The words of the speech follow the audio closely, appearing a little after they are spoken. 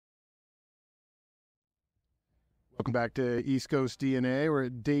Welcome back to East Coast DNA. We're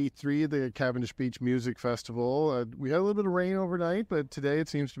at day 3 of the Cavendish Beach Music Festival. We had a little bit of rain overnight, but today it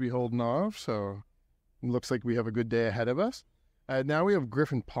seems to be holding off, so it looks like we have a good day ahead of us. Now we have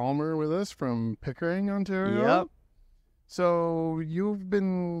Griffen Palmer with us from Pickering, Ontario. Yep. So you've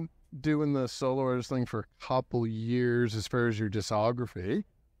been doing the solo artist thing for a couple years as far as your discography,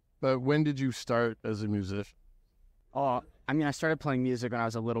 but when did you start as a musician? I started playing music when I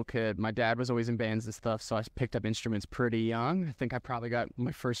was a little kid. My dad was always in bands and stuff, so I picked up instruments pretty young. I think I probably got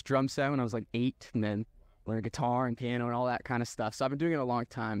my first drum set when I was like 8, and then learned guitar and piano and all that kind of stuff. So I've been doing it a long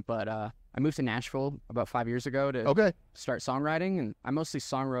time, but I moved to Nashville about 5 years ago to start songwriting, and I mostly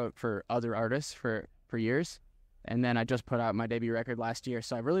songwrote for other artists for years. And then I just put out my debut record last year,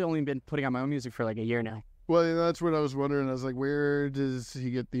 so I've really only been putting out my own music for like a year now. Well, that's what I was wondering. I was like, where does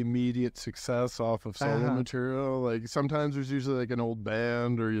he get the immediate success off of solo material? Like, sometimes there's usually like an old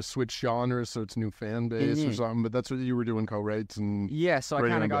band, or you switch genres, so it's a new fan base or something. But that's what you were doing, co-writes and so I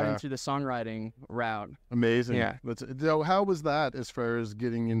kind of got into the songwriting route. Amazing. Yeah. So how was that as far as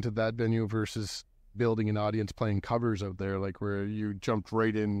getting into that venue versus building an audience playing covers out there, like where you jumped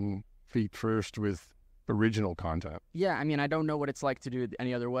right in feet first with original content? Yeah, I don't know what it's like to do it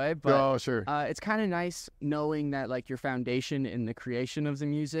any other way, but sure. It's kind of nice knowing that like your foundation in the creation of the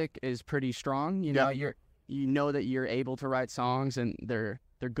music is pretty strong. You know that you're able to write songs and they're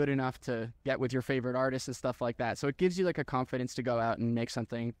good enough to get with your favorite artists and stuff like that. So it gives you like a confidence to go out and make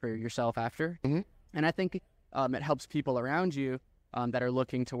something for yourself after. Mm-hmm. And I think it helps people around you that are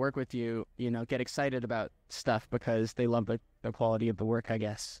looking to work with you, get excited about stuff because they love the quality of the work, I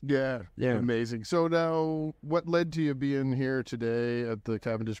guess. Yeah. Amazing. So now, what led to you being here today at the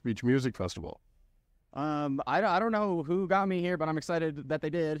Cavendish Beach Music Festival? I don't know who got me here, but I'm excited that they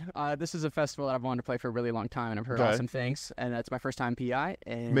did. This is a festival that I've wanted to play for a really long time, and I've heard awesome things, and it's my first time PI.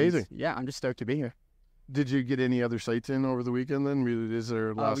 And amazing. Yeah, I'm just stoked to be here. Did you get any other sites in over the weekend then? Is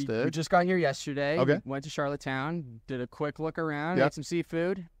there last day? We just got here yesterday. Okay. Went to Charlottetown, did a quick look around, ate some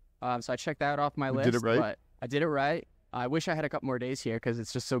seafood. So I checked that off my list. Did it right? But I did it right. I wish I had a couple more days here because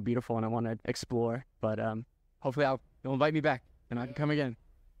it's just so beautiful and I want to explore. But hopefully they'll invite me back and I can come again.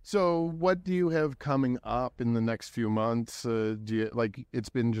 So what do you have coming up in the next few months? It's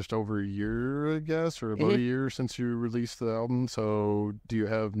been just over a year, I guess, or about a year since you released the album. So do you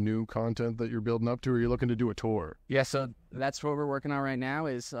have new content that you're building up to, or are you looking to do a tour? Yeah, so that's what we're working on right now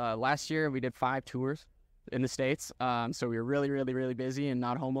is last year we did 5 tours in the States. So we were really, really, really busy and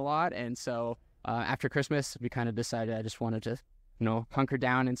not home a lot. And so after Christmas, we kind of decided I just wanted to, hunker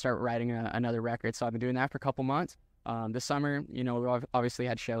down and start writing another record. So I've been doing that for a couple months. This summer, we obviously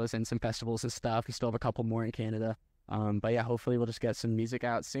had shows and some festivals and stuff. We still have a couple more in Canada. But yeah, hopefully we'll just get some music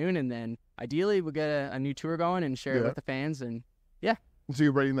out soon. And then ideally we'll get a new tour going and share it with the fans. And yeah. So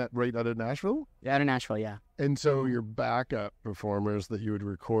you're writing that right out of Nashville? Yeah, out of Nashville, yeah. And so your backup performers that you would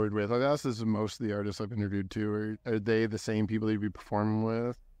record with, I guess this is most of the artists I've interviewed too, are they the same people you'd be performing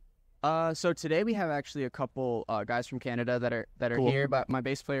with? So today we have actually a couple guys from Canada that are cool. Here, but my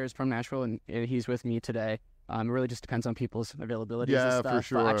bass player is from Nashville and he's with me today. It really just depends on people's availability and stuff. For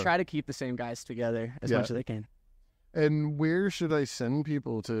sure. But I try to keep the same guys together as much as I can. And where should I send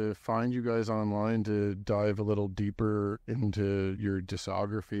people to find you guys online to dive a little deeper into your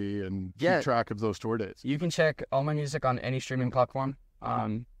discography and keep track of those tour dates? You can check all my music on any streaming platform.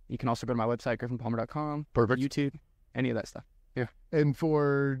 You can also go to my website, griffenpalmer.com. Perfect. YouTube, any of that stuff. Yeah. And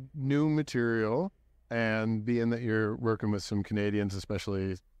for new material, and being that you're working with some Canadians,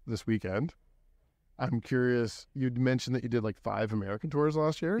 especially this weekend, I'm curious, you'd mentioned that you did like 5 American tours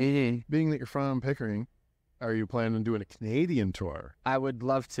last year. Mm-hmm. Being that you're from Pickering, are you planning on doing a Canadian tour? I would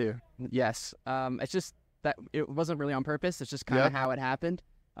love to, yes. It's just that it wasn't really on purpose. It's just kind of how it happened.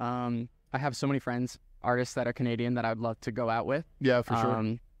 I have so many friends, artists that are Canadian that I'd love to go out with. Yeah, for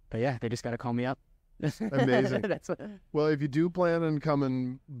sure. But yeah, they just got to call me up. Amazing. Well, if you do plan on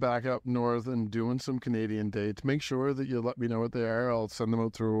coming back up north and doing some Canadian dates, make sure that you let me know what they are. I'll send them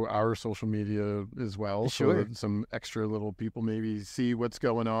out through our social media as well, so that some extra little people maybe see what's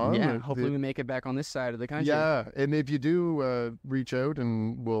going on. Yeah, hopefully we make it back on this side of the country. Yeah, and if you do reach out,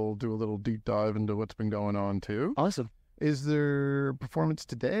 and we'll do a little deep dive into what's been going on too. Awesome. Is there a performance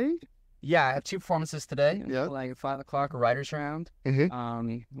today? Yeah, I have 2 performances today. Yeah. Like at 5 o'clock, a writer's round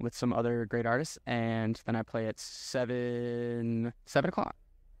with some other great artists. And then I play at 7 o'clock.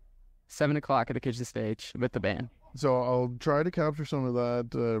 7 o'clock at the kitchen stage with the band. So I'll try to capture some of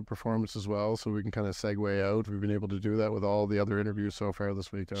that performance as well, so we can kind of segue out. We've been able to do that with all the other interviews so far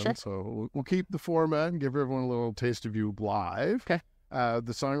this weekend. Sure. So we'll keep the format and give everyone a little taste of you live. Okay.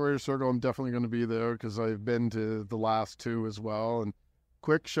 The Songwriter Circle, I'm definitely going to be there because I've been to the last 2 as well. And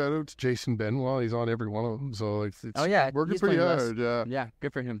quick shout out to Jason Benoit. He's on every one of them, so it's working he's pretty playing hard. Yeah,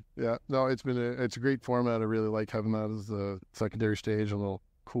 good for him. Yeah, no, it's a great format. I really like having that as the secondary stage, a little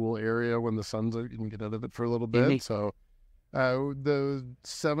cool area when the sun's out. You can get out of it for a little bit. Mm-hmm. So, the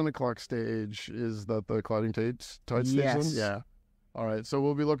 7 o'clock stage, is that the Clotting Tide station? Yes. Yeah. All right. So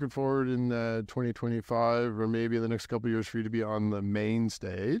we'll be looking forward in 2025 or maybe the next couple of years for you to be on the main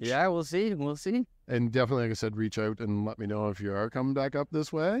stage. Yeah, we'll see. We'll see. And definitely, like I said, reach out and let me know if you are coming back up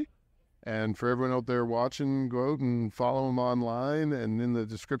this way. And for everyone out there watching, go out and follow him online. And in the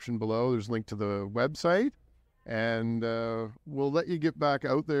description below, there's a link to the website. And we'll let you get back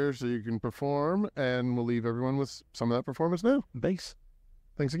out there so you can perform. And we'll leave everyone with some of that performance now. Thanks.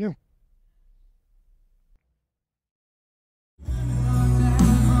 Thanks again.